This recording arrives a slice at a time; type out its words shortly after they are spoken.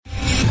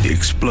The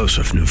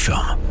explosive new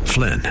film,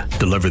 Flynn,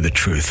 deliver the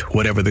truth,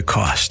 whatever the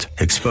cost,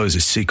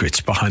 exposes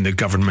secrets behind the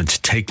government's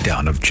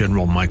takedown of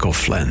General Michael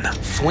Flynn.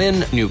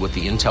 Flynn knew what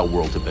the intel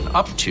world had been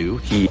up to.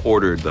 He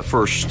ordered the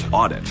first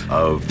audit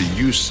of the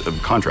use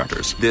of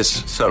contractors.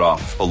 This set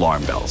off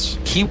alarm bells.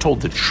 He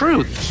told the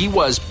truth. He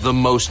was the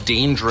most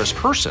dangerous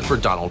person for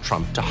Donald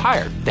Trump to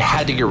hire. They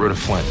had to get rid of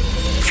Flynn.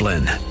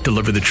 Flynn,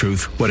 deliver the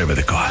truth, whatever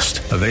the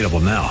cost. Available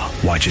now.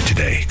 Watch it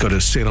today. Go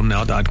to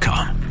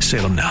salemnow.com.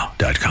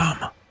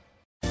 salemnow.com.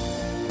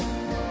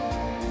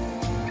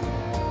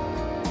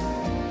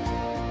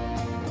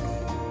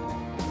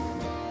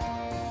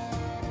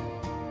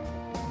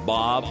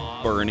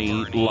 Bob Burney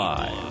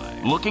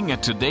Live. Looking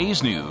at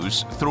today's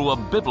news through a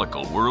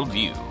biblical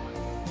worldview.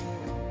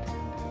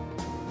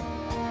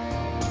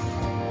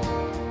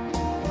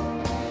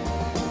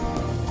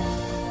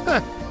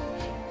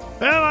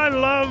 Well, I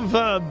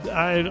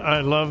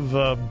love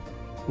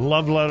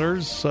love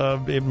letters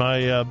in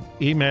my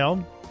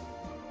email.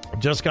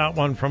 Just got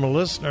one from a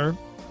listener.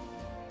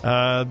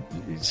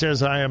 He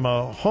says, I am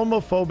a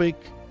homophobic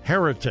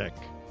heretic.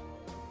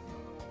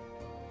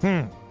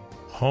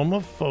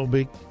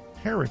 Homophobic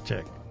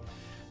heretic.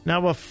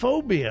 Now, a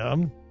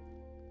phobia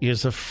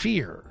is a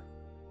fear.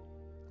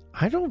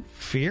 I don't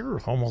fear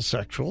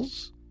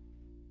homosexuals.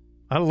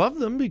 I love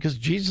them because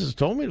Jesus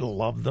told me to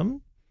love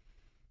them.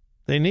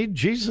 They need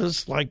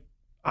Jesus like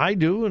I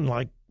do and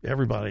like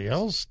everybody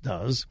else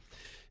does.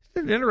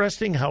 Isn't it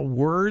interesting how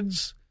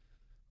words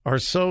are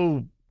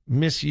so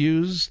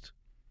misused?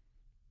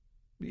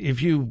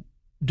 If you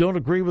don't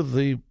agree with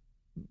the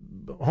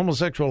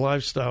homosexual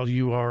lifestyle,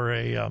 you are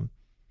a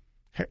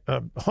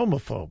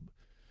homophobe.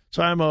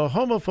 So I'm a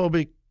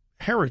homophobic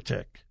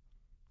heretic.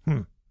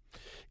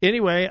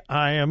 Anyway,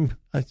 I am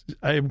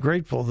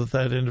grateful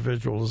that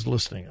individual is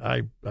listening.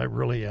 I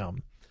really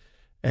am.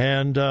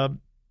 And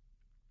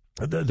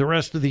the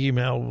rest of the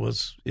email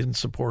was in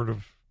support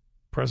of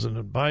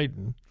President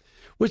Biden,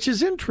 which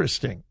is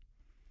interesting.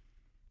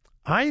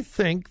 I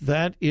think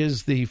that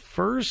is the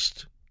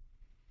first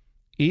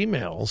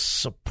email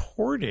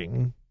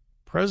supporting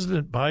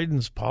President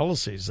Biden's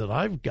policies that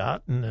I've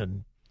gotten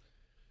in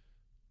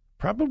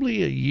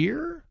probably a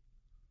year.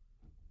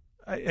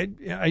 I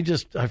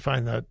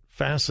find that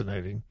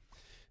fascinating.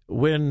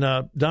 When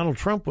Donald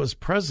Trump was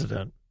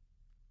president,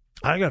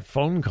 I got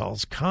phone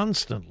calls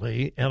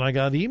constantly, and I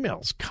got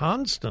emails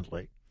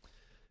constantly.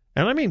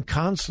 And I mean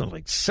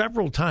constantly,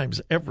 several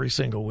times every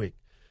single week.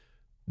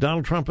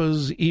 Donald Trump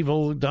is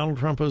evil. Donald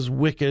Trump is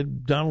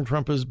wicked. Donald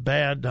Trump is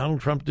bad.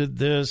 Donald Trump did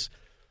this.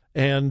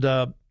 And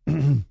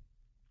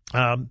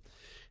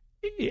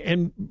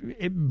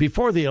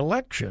before the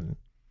election,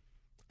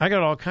 I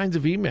got all kinds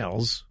of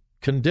emails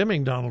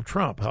condemning Donald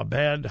Trump, how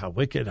bad, how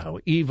wicked, how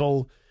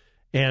evil,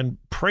 and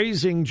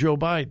praising Joe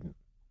Biden.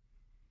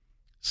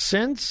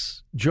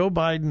 Since Joe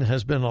Biden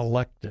has been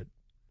elected,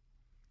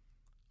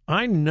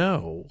 I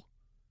know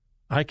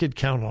I could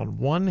count on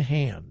one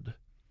hand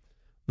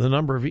the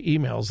number of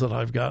emails that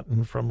I've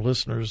gotten from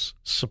listeners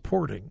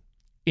supporting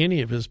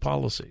any of his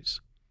policies.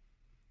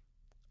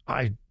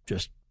 I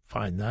just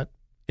find that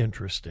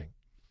interesting.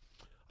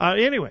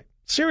 Anyway,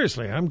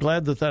 seriously, I'm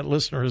glad that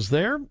listener is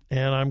there,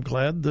 and I'm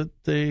glad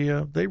that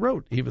they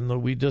wrote, even though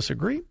we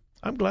disagree.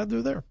 I'm glad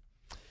they're there.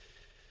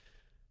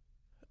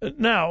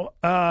 Now,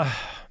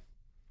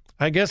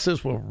 I guess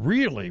this will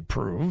really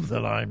prove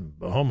that I'm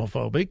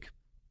homophobic,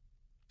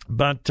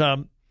 but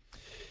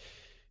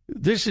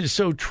this is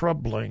so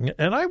troubling.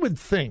 And I would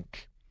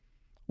think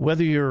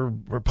whether you're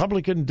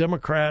Republican,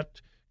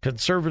 Democrat,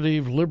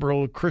 conservative,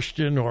 liberal,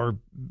 Christian, or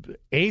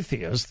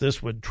atheist,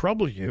 this would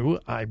trouble you,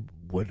 I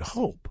would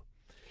hope.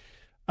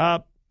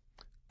 Coeur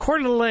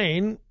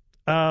d'Alene,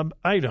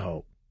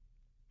 Idaho.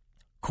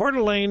 Coeur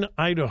d'Alene,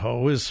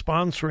 Idaho is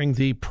sponsoring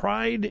the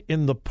Pride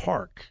in the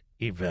Park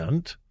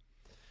event.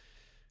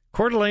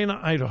 Coeur d'Alene,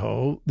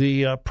 Idaho,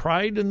 the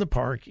Pride in the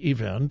Park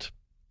event,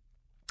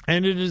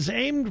 and it is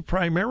aimed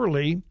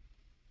primarily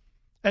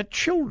at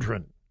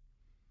children.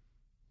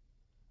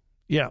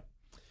 Yeah.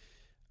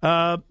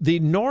 The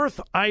North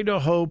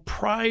Idaho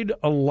Pride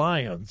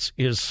Alliance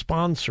is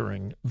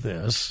sponsoring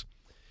this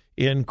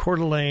in Coeur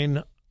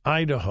d'Alene,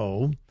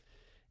 Idaho.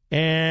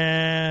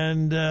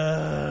 And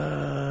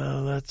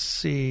let's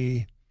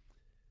see.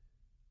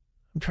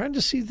 I'm trying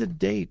to see the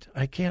date.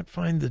 I can't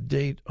find the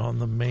date on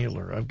the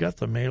mailer. I've got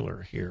the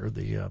mailer here,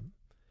 the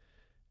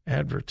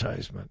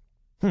advertisement.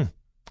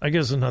 I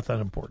guess it's not that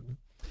important.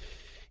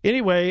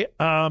 Anyway,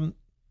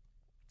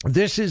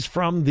 this is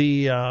from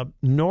the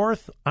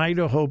North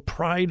Idaho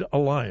Pride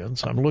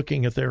Alliance. I'm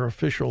looking at their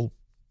official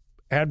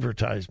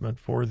advertisement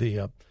for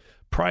the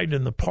Pride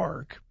in the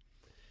Park.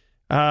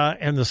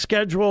 And the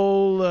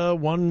schedule,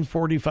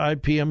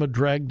 1:45 p.m., a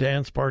drag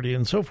dance party,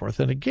 and so forth.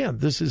 And again,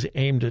 this is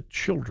aimed at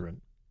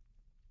children.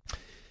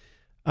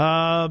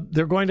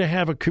 They're going to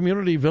have a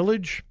community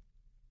village,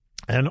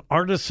 an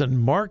artisan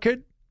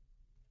market,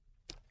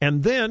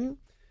 and then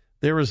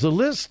there is a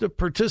list of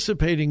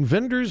participating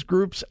vendors,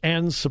 groups,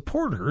 and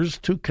supporters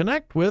to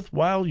connect with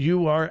while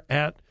you are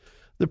at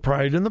the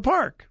Pride in the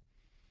Park.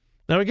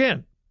 Now,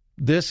 again,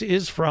 This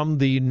is from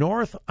the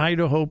North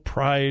Idaho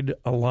Pride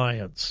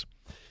Alliance.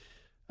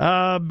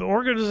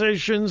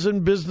 Organizations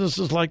and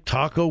businesses like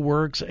Taco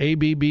Works,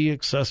 ABB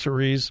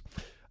Accessories,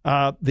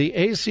 the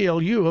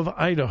ACLU of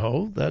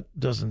Idaho, that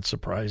doesn't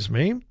surprise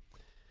me.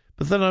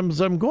 But then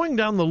as I'm going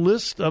down the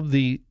list of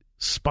the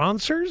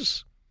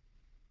sponsors,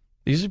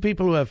 these are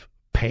people who have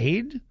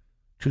paid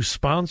to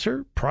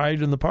sponsor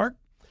Pride in the Park.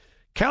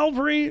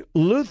 Calvary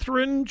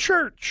Lutheran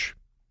Church.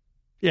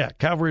 Yeah,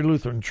 Calvary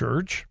Lutheran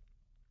Church.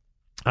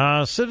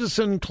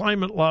 Citizen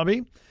Climate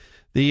Lobby,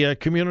 the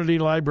Community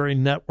Library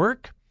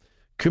Network,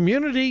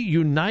 Community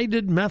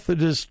United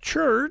Methodist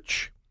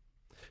Church,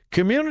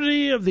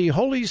 Community of the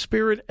Holy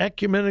Spirit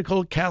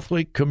Ecumenical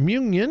Catholic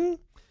Communion,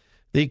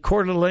 the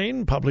Coeur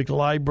d'Alene Public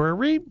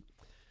Library,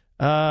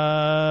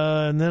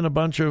 and then a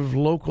bunch of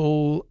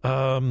local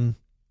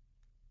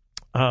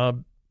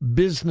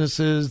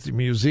businesses, the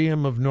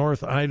Museum of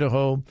North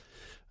Idaho,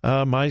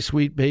 My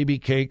Sweet Baby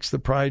Cakes, the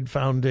Pride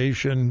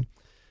Foundation,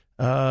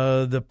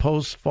 the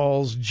Post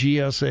Falls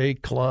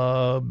GSA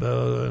Club,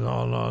 and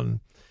on.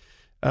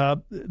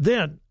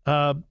 Then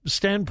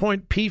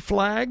Standpoint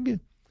P-Flag,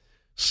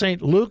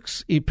 St.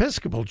 Luke's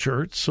Episcopal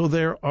Church. So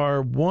there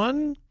are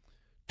 4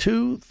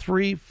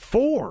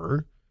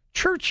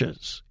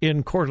 churches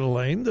in Coeur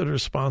d'Alene that are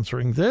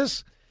sponsoring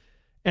this.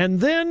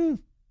 And then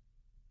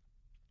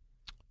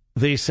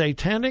the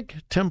Satanic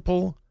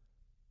Temple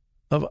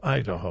of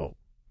Idaho.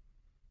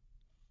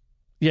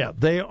 Yeah,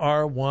 they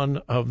are one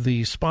of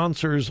the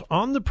sponsors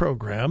on the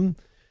program,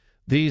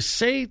 the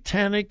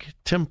Satanic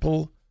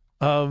Temple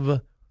of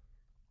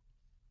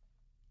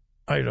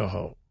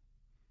Idaho.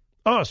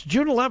 Oh, it's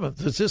June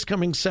 11th. It's this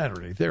coming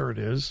Saturday. There it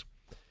is.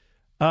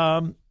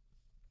 The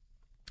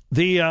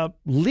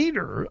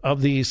leader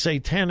of the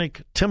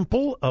Satanic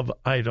Temple of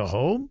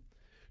Idaho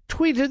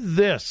tweeted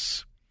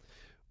this: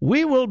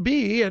 "We will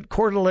be at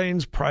Coeur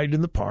d'Alene's Pride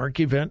in the Park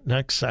event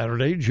next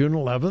Saturday, June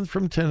 11th,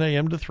 from 10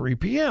 a.m. to 3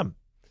 p.m.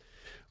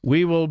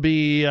 We will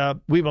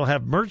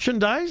have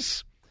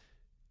merchandise,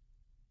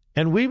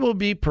 and we will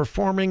be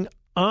performing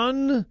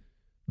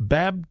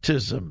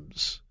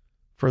unbaptisms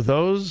for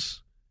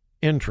those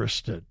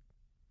interested."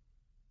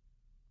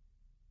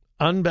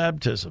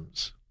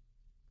 Unbaptisms.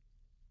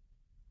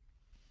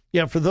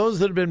 Yeah, for those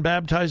that have been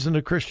baptized in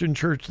a Christian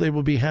church, they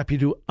will be happy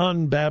to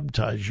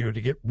unbaptize you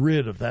to get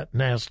rid of that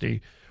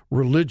nasty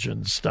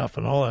religion stuff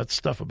and all that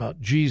stuff about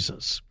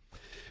Jesus.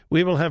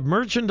 We will have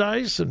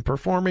merchandise and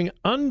performing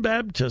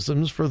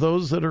unbaptisms for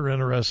those that are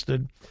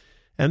interested.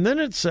 And then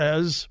it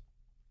says,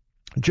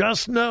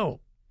 just know,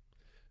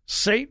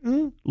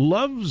 Satan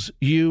loves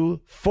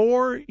you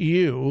for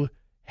you.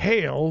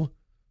 Hail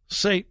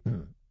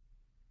Satan.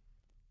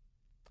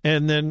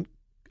 And then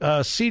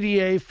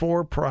CDA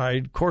for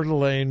Pride, Coeur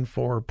d'Alene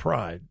for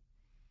Pride.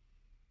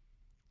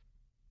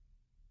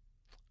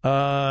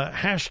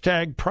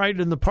 Hashtag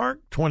Pride in the Park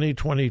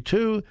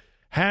 2022.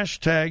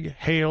 Hashtag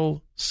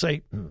Hail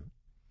Satan.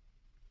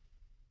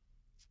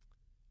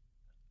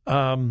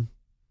 I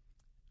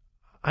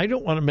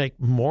don't want to make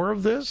more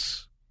of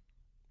this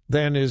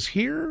than is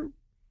here,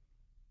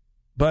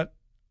 but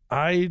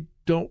I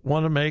don't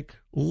want to make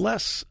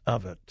less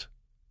of it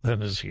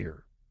than is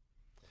here.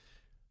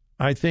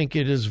 I think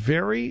it is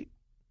very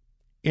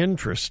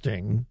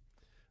interesting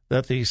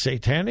that the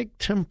Satanic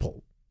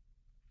Temple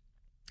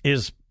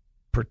is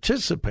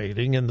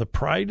participating in the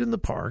Pride in the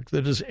Park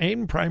that is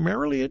aimed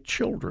primarily at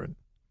children.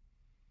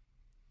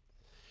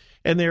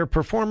 And they are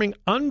performing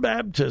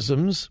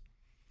unbaptisms,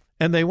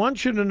 and they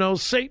want you to know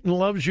Satan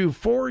loves you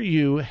for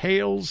you.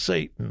 Hail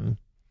Satan.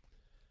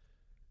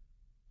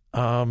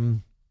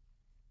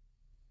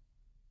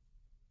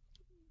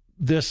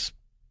 This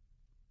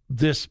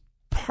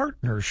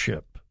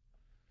partnership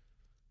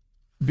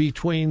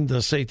between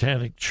the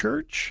Satanic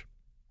Church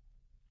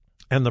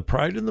and the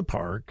Pride in the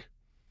Park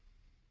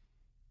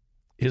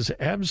is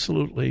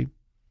absolutely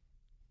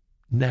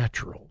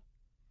natural.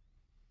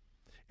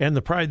 And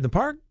the Pride in the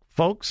Park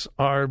folks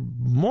are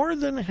more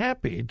than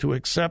happy to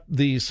accept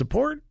the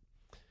support,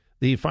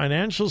 the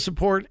financial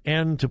support,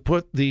 and to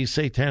put the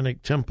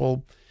Satanic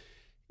Temple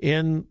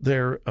in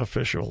their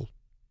official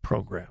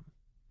program.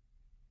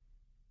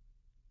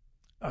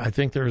 I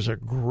think there's a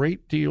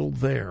great deal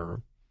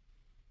there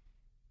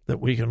that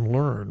we can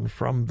learn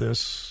from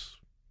this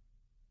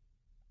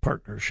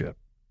partnership.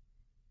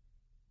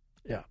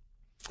 Yeah.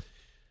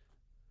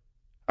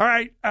 All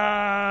right.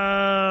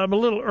 I'm a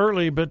little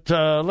early, but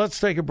let's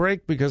take a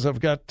break because I've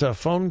got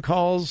phone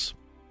calls,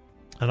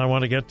 and I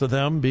want to get to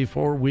them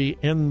before we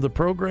end the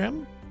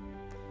program.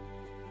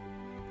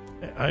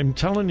 I'm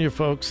telling you,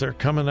 folks, they're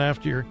coming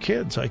after your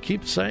kids. I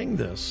keep saying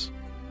this.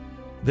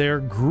 They're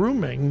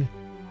grooming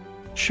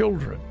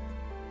children.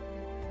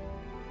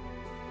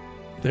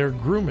 They're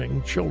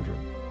grooming children.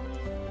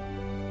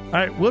 All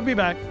right, we'll be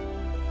back.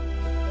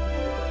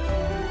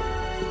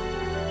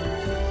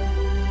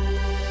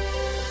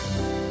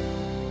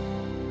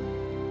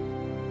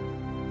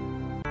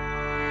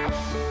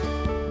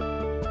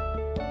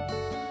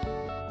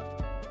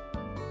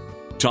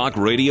 Talk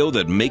radio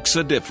that makes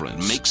a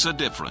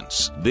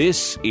difference.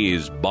 This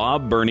is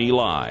Bob Burney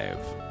Live.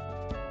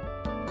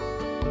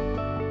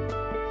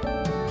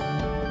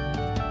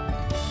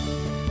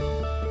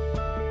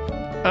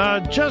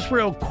 Just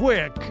real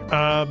quick,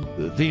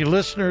 the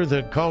listener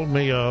that called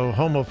me a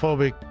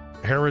homophobic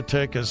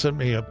heretic has sent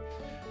me a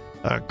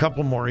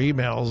couple more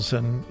emails,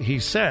 and he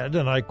said,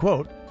 and I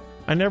quote,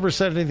 "I never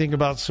said anything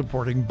about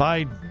supporting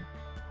Biden."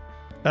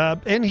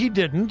 And he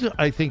didn't.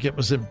 I think it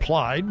was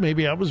implied.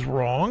 Maybe I was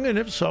wrong, and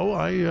if so,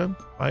 I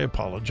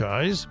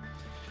apologize.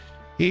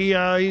 He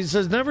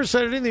says, never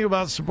said anything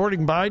about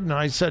supporting Biden.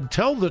 I said,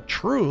 tell the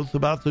truth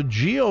about the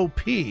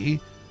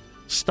GOP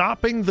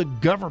stopping the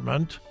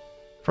government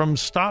from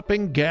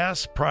stopping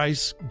gas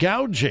price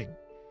gouging.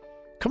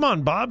 Come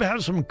on, Bob,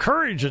 have some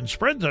courage and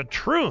spread the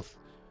truth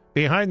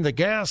behind the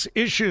gas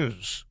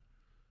issues.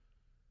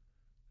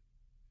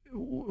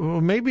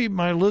 Well, maybe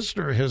my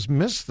listener has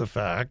missed the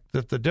fact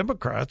that the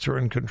Democrats are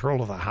in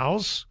control of the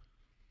House,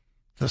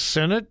 the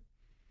Senate,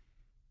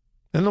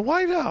 and the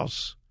White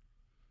House.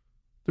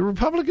 The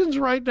Republicans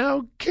right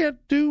now can't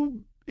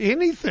do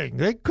anything.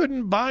 They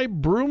couldn't buy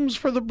brooms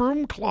for the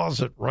broom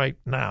closet right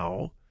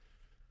now.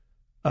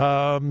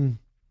 And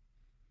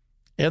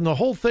the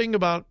whole thing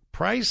about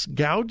price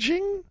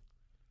gouging,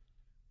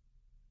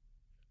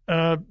 do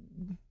a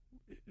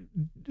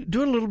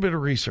little bit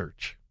of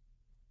research.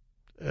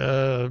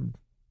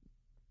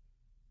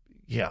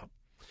 Yeah.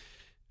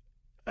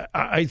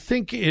 I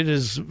think it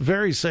is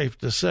very safe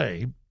to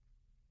say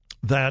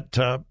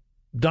that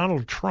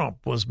Donald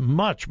Trump was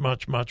much,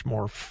 much, much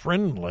more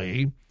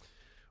friendly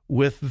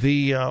with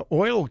the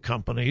oil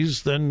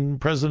companies than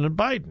President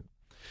Biden.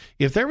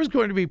 If there was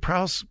going to be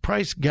price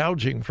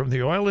gouging from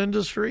the oil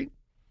industry,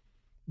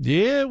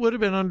 yeah, it would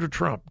have been under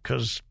Trump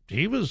because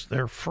he was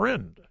their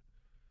friend.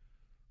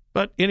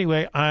 But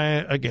anyway,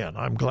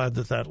 I'm glad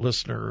that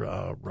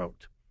listener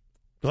wrote.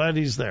 Glad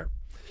he's there.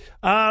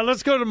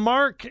 Let's go to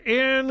Mark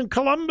in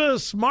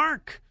Columbus.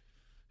 Mark,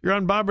 you're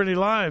on Bob Burney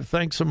Live.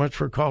 Thanks so much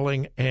for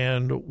calling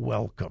and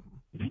welcome.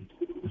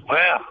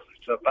 Well,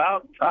 it's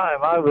about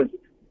time. I was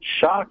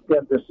shocked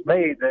and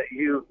dismayed that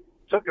you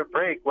took a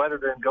break rather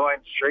than going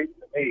straight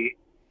to me.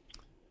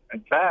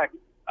 In fact,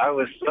 I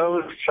was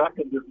so shocked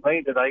and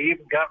dismayed that I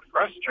even got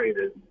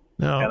frustrated.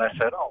 No. And I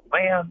said, oh,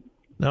 man.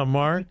 Now,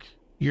 Mark,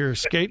 you're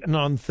skating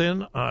on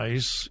thin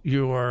ice.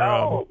 You are...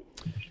 No.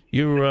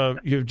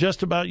 You've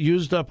just about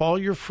used up all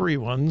your free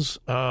ones.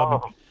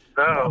 No.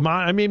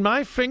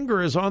 My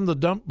finger is on the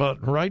dump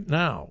button right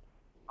now.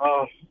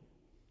 Oh,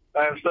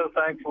 I am so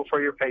thankful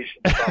for your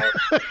patience, Bob.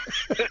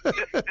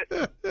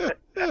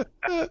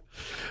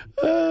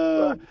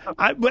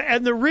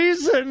 And the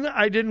reason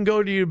I didn't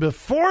go to you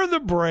before the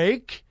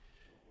break,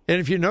 and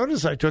if you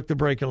notice, I took the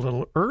break a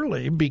little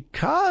early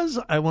because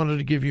I wanted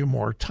to give you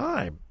more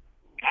time.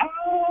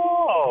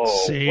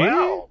 Oh, see?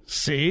 Well.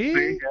 See?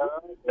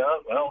 Yeah,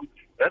 well.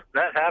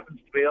 That happens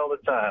to me all the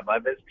time. I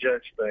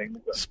misjudge things,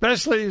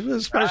 especially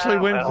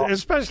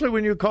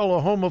when you call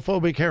a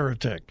homophobic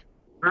heretic.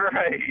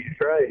 Right.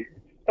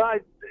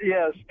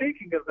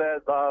 Speaking of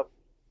that, Bob,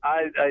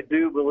 I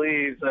do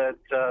believe that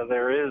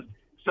there is.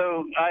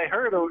 So I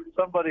heard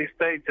somebody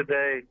say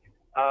today,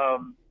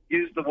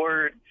 use the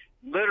word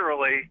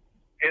literally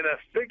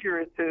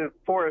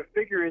for a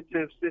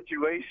figurative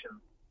situation.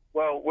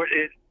 Well,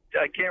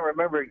 I can't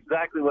remember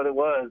exactly what it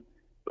was.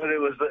 But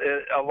it was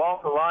along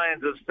the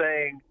lines of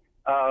saying,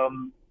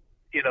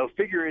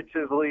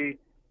 figuratively,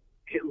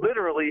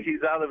 literally,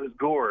 he's out of his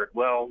gourd.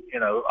 Well,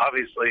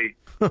 obviously,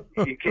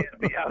 you can't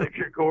be out of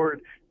your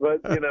gourd,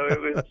 but it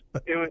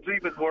was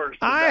even worse.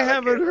 I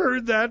haven't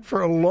heard that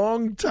for a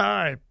long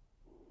time.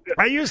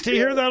 I used to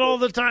hear that all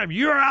the time.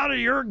 You're out of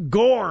your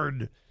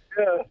gourd.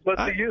 Yeah, but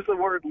to use the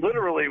word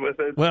literally with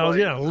it. Well,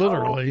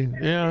 literally,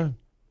 yeah.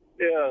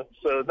 Yeah,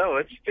 so no,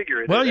 it's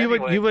figurative. Well,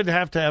 you would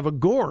have to have a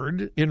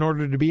gourd in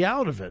order to be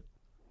out of it.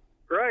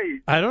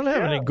 Right. I don't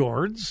have any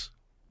gourds.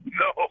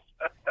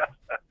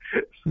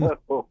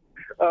 No.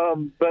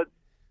 But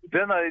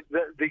then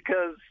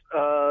because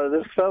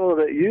this fellow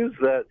that used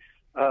that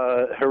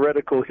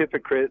heretical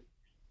hypocrite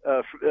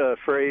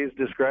phrase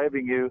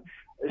describing you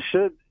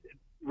should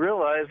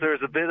realize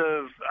there's a bit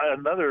of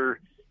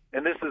another,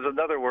 and this is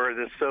another word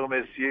that's so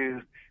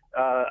misused,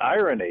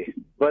 irony.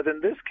 But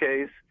in this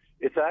case,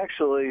 it's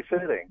actually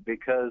fitting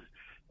because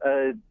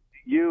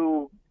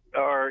you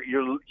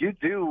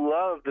do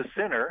love the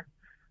sinner,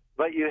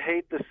 but you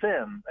hate the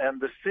sin, and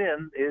the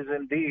sin is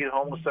indeed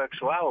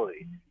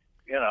homosexuality.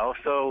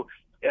 So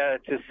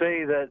to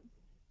say that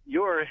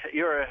you're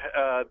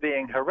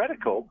being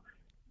heretical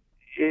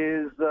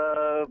is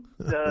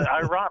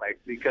ironic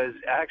because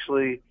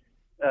actually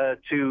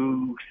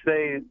to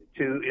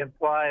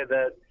imply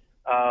that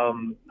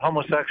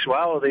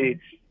homosexuality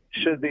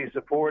should be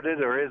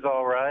supported or is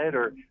all right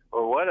or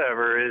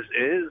whatever is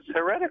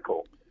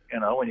heretical,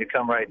 when you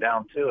come right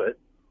down to it.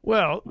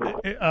 Well,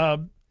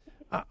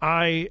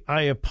 I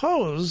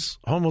oppose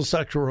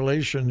homosexual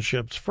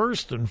relationships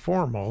first and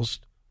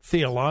foremost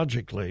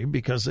theologically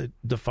because it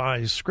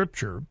defies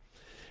Scripture.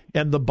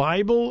 And the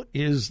Bible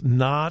is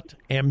not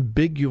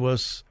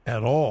ambiguous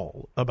at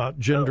all about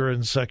gender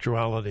and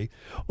sexuality,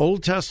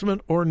 Old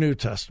Testament or New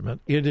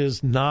Testament. It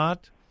is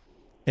not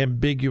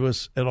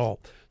ambiguous at all.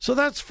 So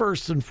that's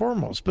first and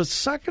foremost. But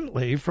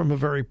secondly, from a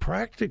very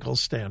practical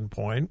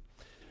standpoint,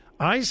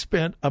 I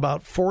spent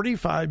about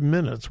 45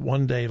 minutes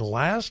one day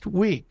last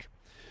week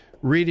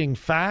reading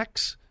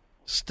facts,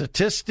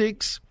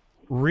 statistics,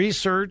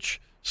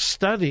 research,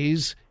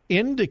 studies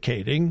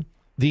indicating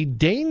the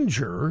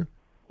danger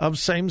of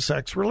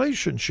same-sex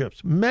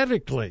relationships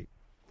medically,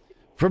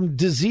 from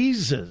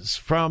diseases,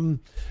 from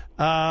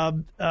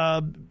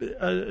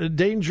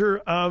danger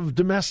of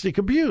domestic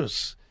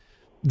abuse.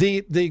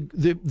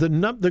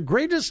 The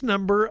greatest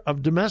number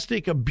of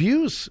domestic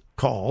abuse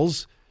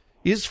calls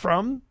is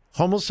from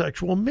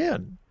homosexual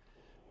men.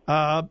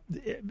 The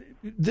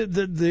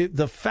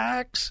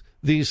facts,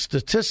 the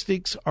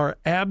statistics are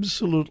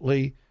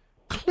absolutely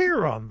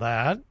clear on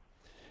that.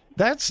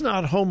 That's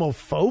not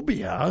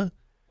homophobia.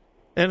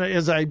 And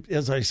as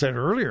I said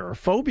earlier,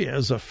 phobia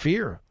is a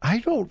fear. I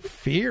don't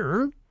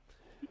fear,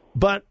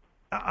 but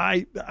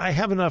I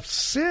have enough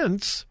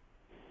sense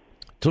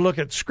to look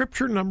at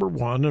Scripture, number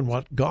one, and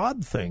what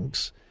God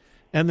thinks,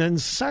 and then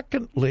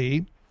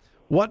secondly,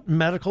 what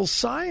medical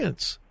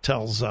science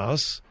tells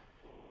us,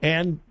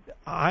 and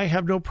I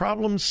have no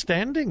problem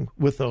standing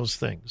with those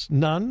things,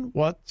 none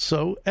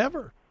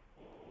whatsoever.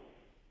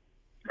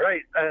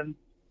 Right, and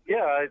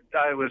yeah,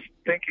 I was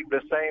thinking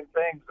the same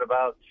things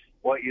about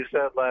what you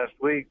said last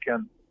week,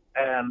 and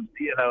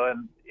you know,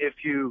 and if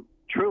you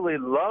truly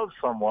love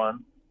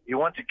someone, you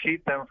want to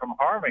keep them from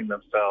harming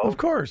themselves. Of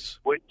course.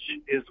 Which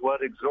is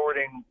what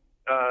exhorting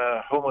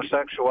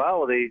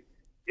homosexuality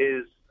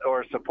is,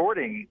 or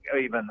supporting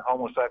even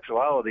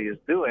homosexuality is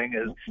doing,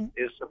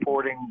 is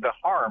supporting the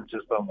harm to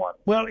someone.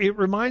 Well, it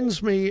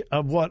reminds me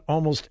of what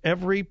almost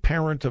every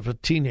parent of a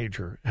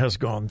teenager has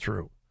gone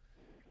through.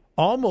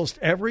 Almost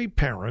every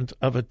parent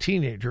of a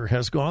teenager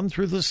has gone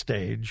through the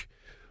stage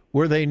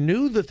where they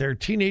knew that their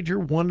teenager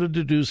wanted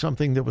to do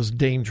something that was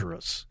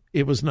dangerous.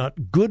 It was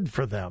not good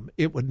for them.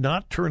 It would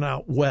not turn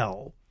out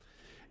well.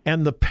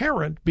 And the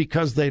parent,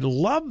 because they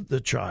loved the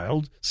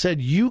child,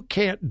 said, you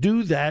can't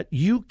do that.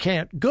 You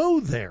can't go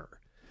there.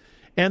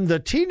 And the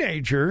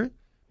teenager,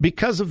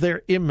 because of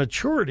their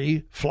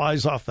immaturity,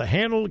 flies off the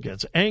handle,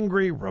 gets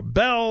angry,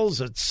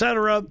 rebels,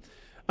 etc.,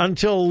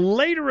 until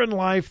later in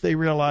life they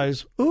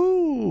realize,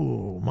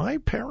 ooh, my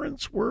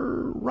parents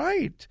were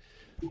right.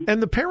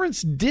 And the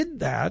parents did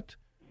that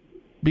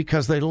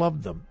because they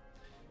loved them.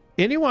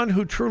 Anyone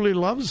who truly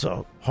loves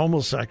a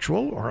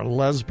homosexual or a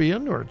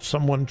lesbian or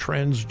someone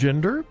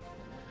transgender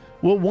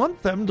will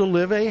want them to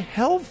live a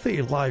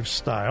healthy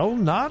lifestyle,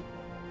 not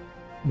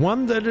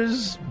one that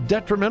is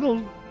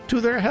detrimental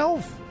to their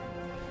health.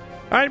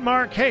 All right,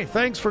 Mark, hey,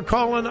 thanks for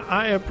calling.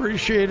 I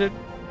appreciate it.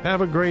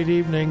 Have a great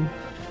evening.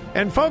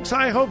 And folks,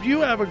 I hope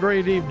you have a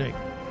great evening.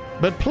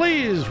 But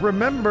please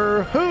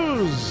remember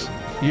whose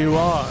you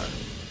are.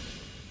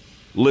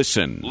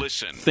 Listen,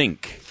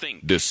 think,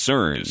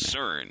 discern.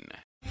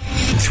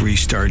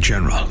 3-star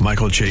General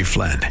Michael J.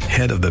 Flynn,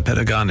 head of the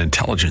Pentagon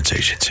Intelligence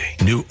Agency,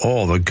 knew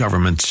all the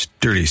government's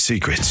dirty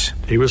secrets.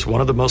 He was one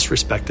of the most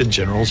respected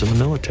generals in the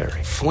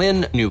military.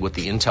 Flynn knew what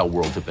the intel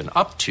world had been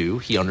up to.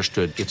 He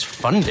understood its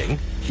funding.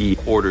 He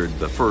ordered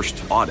the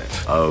first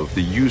audit of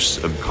the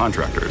use of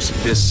contractors.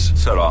 This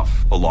set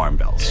off alarm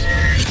bells.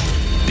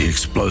 The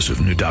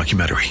explosive new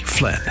documentary,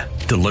 Flynn,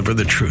 Deliver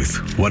the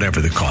Truth, Whatever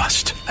the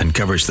Cost,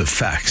 uncovers the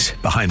facts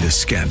behind this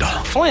scandal.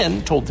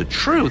 Flynn told the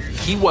truth.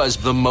 He was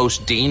the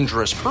most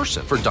dangerous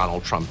person for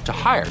Donald Trump to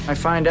hire. I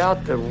find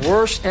out the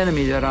worst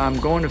enemy that I'm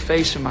going to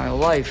face in my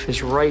life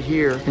is right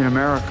here in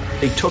America.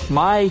 They took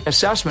my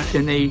assessment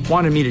and they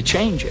wanted me to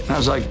change it. And I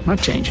was like, I'm not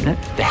changing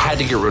it. They had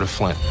to get rid of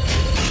Flynn.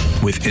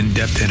 With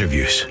in-depth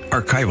interviews,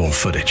 archival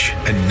footage,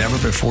 and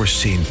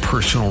never-before-seen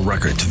personal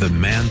records of the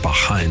man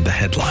behind the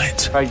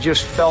headlines. I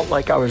just felt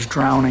like I was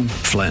drowning.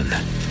 Flynn,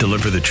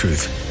 Deliver the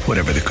Truth,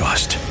 Whatever the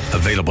Cost.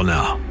 Available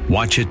now.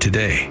 Watch it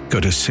today.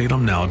 Go to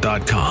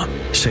salemnow.com.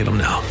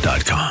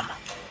 salemnow.com.